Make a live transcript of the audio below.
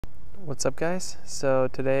What's up, guys? So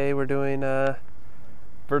today we're doing a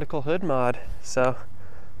vertical hood mod. So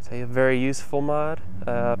it's a very useful mod.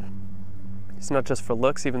 It's not just for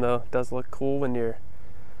looks, even though it does look cool when you're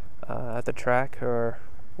at the track or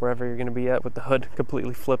wherever you're going to be at with the hood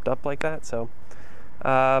completely flipped up like that. So,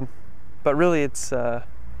 but really it's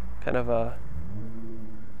kind of a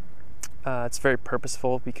it's very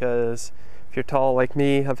purposeful, because if you're tall like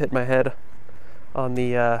me, I've hit my head on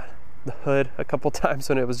the hood a couple times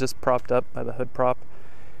when it was just propped up by the hood prop,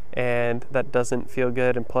 and that doesn't feel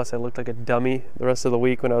good. And plus I looked like a dummy the rest of the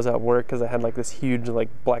week when I was at work, because I had like this huge like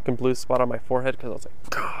black and blue spot on my forehead, because I was like,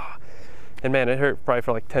 Gah! And man, it hurt probably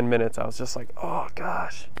for like 10 minutes. I was just like, oh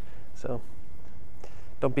gosh. So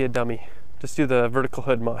don't be a dummy, just do the vertical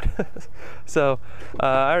hood mod. So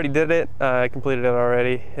I already did it. I completed it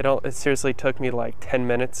already. It seriously took me like 10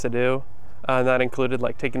 minutes to do, and that included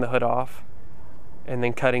like taking the hood off and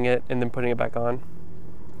then cutting it and then putting it back on.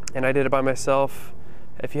 And I did it by myself.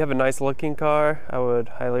 If you have a nice looking car, I would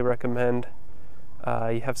highly recommend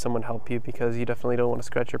you have someone help you, because you definitely don't want to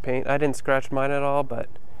scratch your paint. I didn't scratch mine at all, but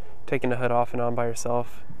taking the hood off and on by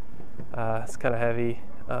yourself, it's kind of heavy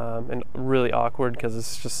and really awkward, because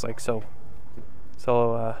it's just like so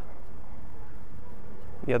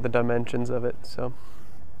yeah, the dimensions of it. So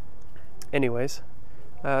anyways,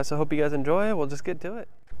 so hope you guys enjoy. We'll just get to it.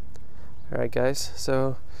 Alright guys,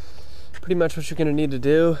 so pretty much what you're going to need to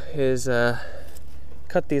do is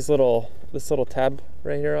cut this little tab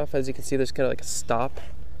right here off. As you can see, there's kind of like a stop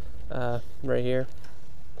right here.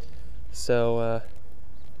 So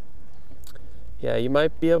yeah, you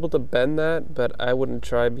might be able to bend that, but I wouldn't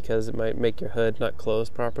try, because it might make your hood not close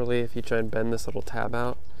properly if you try and bend this little tab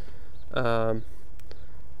out.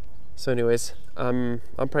 So anyways, I'm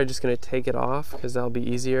probably just going to take it off, because that'll be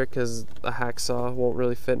easier, because a hacksaw won't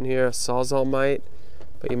really fit in here. A sawzall might,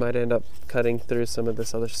 but you might end up cutting through some of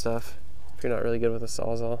this other stuff if you're not really good with a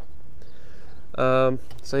sawzall.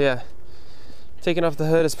 So yeah, taking off the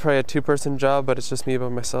hood is probably a two-person job, but it's just me by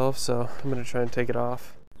myself, so I'm going to try and take it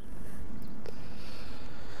off.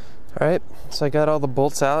 Alright, so I got all the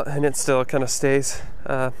bolts out, and it still kind of stays.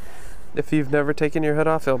 If you've never taken your hood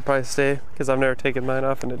off, it'll probably stay, because I've never taken mine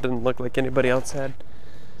off and it didn't look like anybody else had.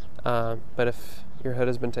 But if your hood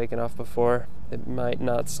has been taken off before, it might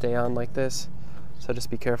not stay on like this, so just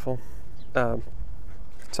be careful.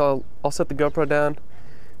 So I'll set the GoPro down,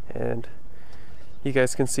 and you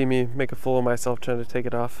guys can see me make a fool of myself trying to take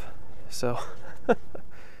it off. So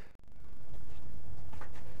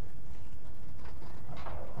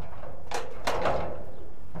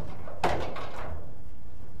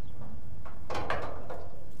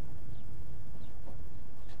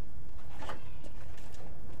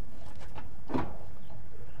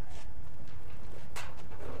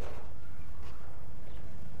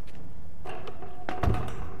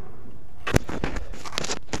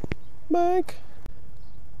Mike.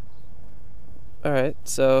 Alright,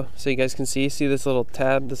 so you guys can see this little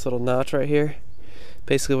tab, this little notch right here.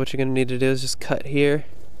 Basically what you're going to need to do is just cut here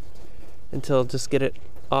until just get it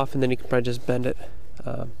off, and then you can probably just bend it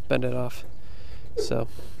off. So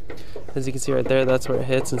as you can see right there, that's where it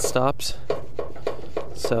hits and stops.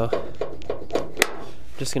 So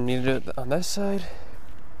I'm just going to need to do it on this side,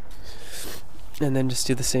 and then just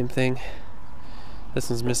do the same thing. This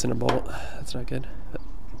one's missing a bolt, that's not good.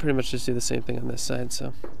 Pretty much just do the same thing on this side.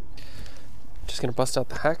 So just gonna bust out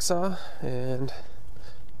the hacksaw, and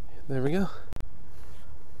there we go.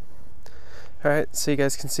 Alright, so you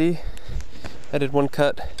guys can see I did one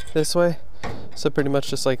cut this way, so pretty much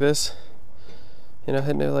just like this, you know,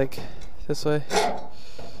 hitting it like this way.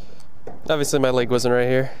 Obviously my leg wasn't right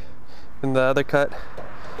here. And the other cut,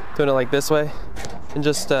 doing it like this way, and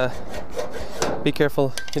just be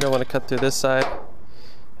careful, you don't want to cut through this side,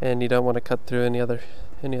 and you don't want to cut through any other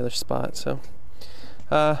spot. So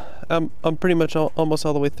I'm pretty much almost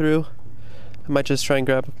all the way through. I might just try and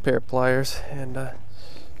grab a pair of pliers and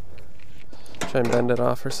try and bend it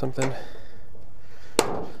off or something.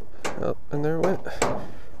 Oh, and there it went.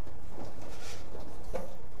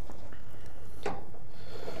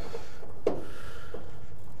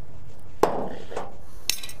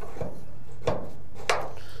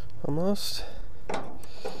 Almost.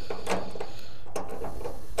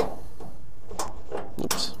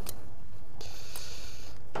 Oops.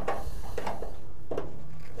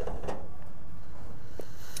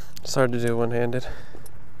 It's hard to do one-handed.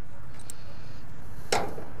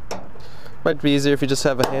 Might be easier if you just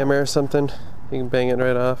have a hammer or something. You can bang it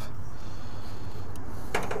right off.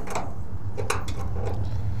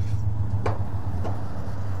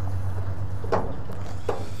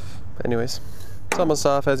 Anyways, it's almost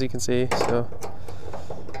off, as you can see, so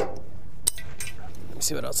me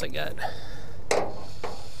see what else I got.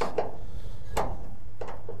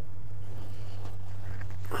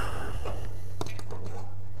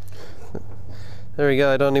 There we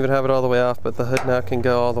go. I don't even have it all the way off, but the hood now can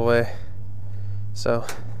go all the way. So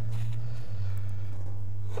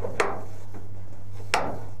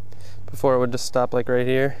before it would just stop like right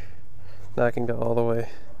here. Now I can go all the way,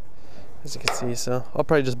 as you can see. So I'll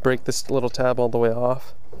probably just break this little tab all the way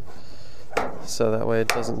off, so that way it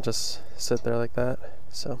doesn't just sit there like that.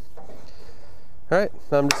 So alright,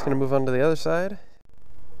 now I'm just going to move on to the other side.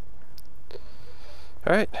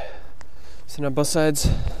 Alright, so now both sides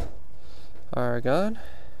are gone.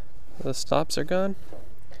 The stops are gone.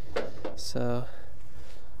 So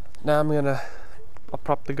now I'll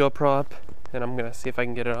prop the GoPro up and I'm gonna see if I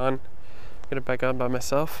can get it back on by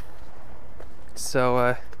myself.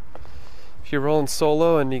 So if you're rolling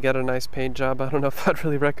solo and you got a nice paint job, I don't know if I'd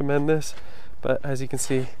really recommend this, but as you can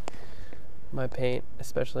see, my paint,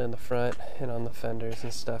 especially on the front and on the fenders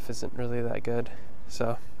and stuff, isn't really that good.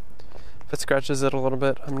 So if it scratches it a little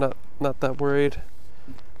bit, I'm not that worried.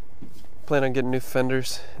 Plan on getting new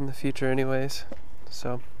fenders in the future anyways.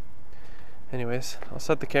 So anyways, I'll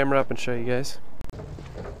set the camera up and show you guys.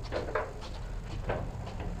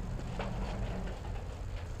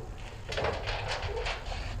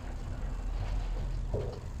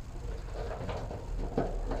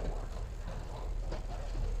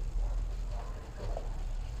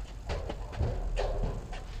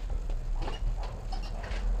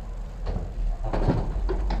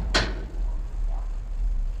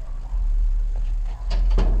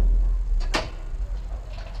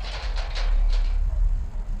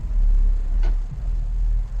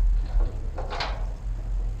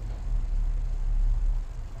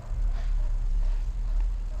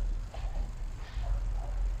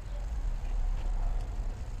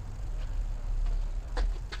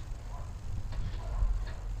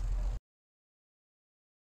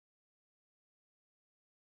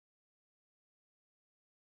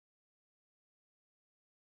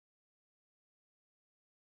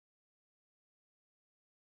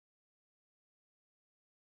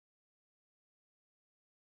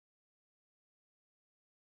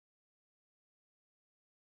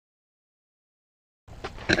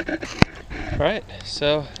 Alright,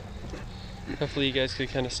 so hopefully you guys could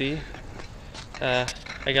kind of see. I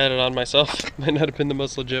got it on myself. Might not have been the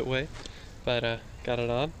most legit way, but got it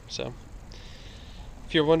on. So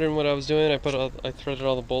if you're wondering what I was doing, I threaded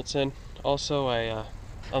all the bolts in. Also,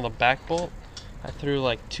 on the back bolt, I threw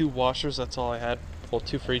like 2 washers. That's all I had. Well,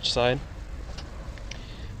 2 for each side.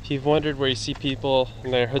 If you've wondered where you see people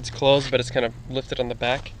and their hood's closed, but it's kind of lifted on the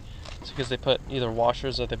back, it's because they put either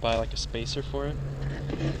washers or they buy like a spacer for it.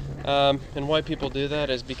 And why people do that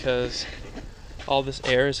is because all this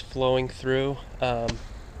air is flowing through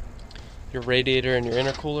your radiator and your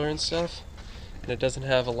intercooler and stuff, and it doesn't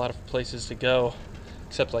have a lot of places to go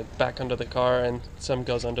except like back under the car, and some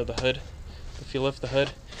goes under the hood. If you lift the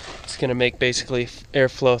hood, it's going to make basically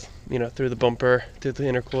airflow, through the bumper, through the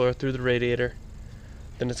intercooler, through the radiator.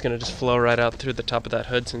 Then it's going to just flow right out through the top of that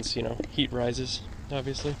hood, since heat rises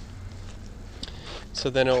obviously. So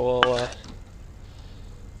then it will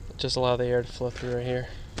just allow the air to flow through right here.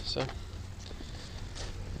 So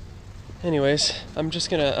anyways, I'm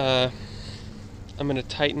gonna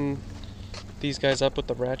tighten these guys up with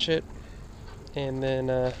the ratchet, and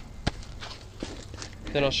then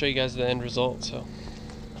I'll show you guys the end result. So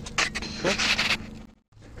cool.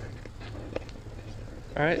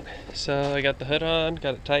 Alright, so I got the hood on,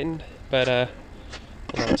 got it tightened, but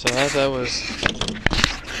hold on. So as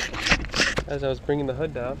I was bringing the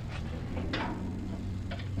hood down,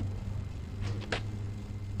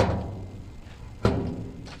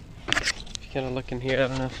 if you kind of look in here, I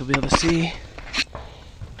don't know if you'll be able to see,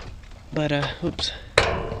 but oops,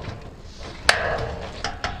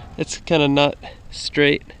 it's kind of not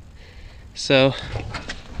straight. So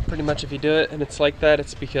pretty much if you do it and it's like that,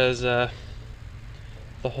 it's because the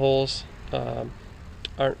holes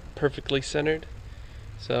aren't perfectly centered.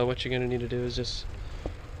 So what you're going to need to do is just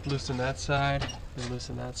loosen that side and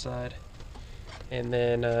loosen that side, and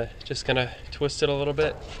then just kind of twist it a little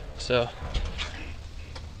bit. So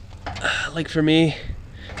like for me,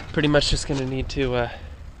 pretty much just going to need to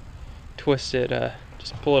twist it,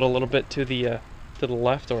 just pull it a little bit to the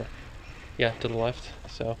left, or yeah, to the left.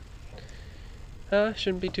 So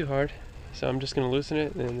shouldn't be too hard. So I'm just going to loosen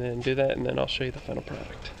it and then do that, and then I'll show you the final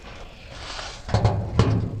product.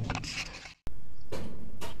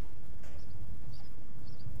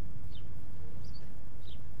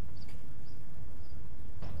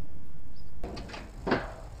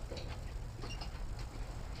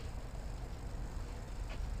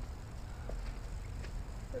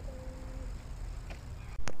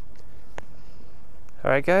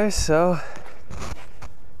 Alright guys, so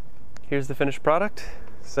here's the finished product.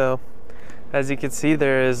 So as you can see,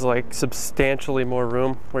 there is like substantially more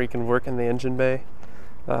room where you can work in the engine bay.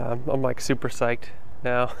 I'm like super psyched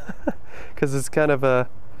now because it's kind of a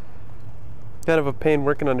pain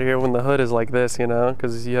working under here when the hood is like this, you know,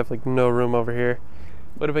 because you have like no room over here.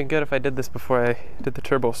 Would have been good if I did this before I did the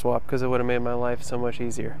turbo swap, because it would have made my life so much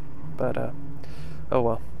easier, but oh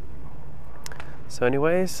well. So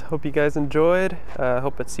anyways, hope you guys enjoyed.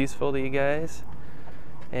 Hope it's useful to you guys,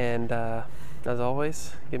 and as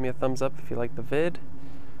always, give me a thumbs up if you like the vid.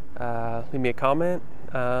 Leave me a comment,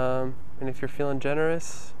 and if you're feeling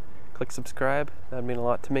generous, click subscribe. That'd mean a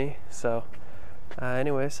lot to me. So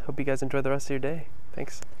anyways, hope you guys enjoy the rest of your day.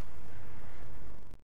 Thanks.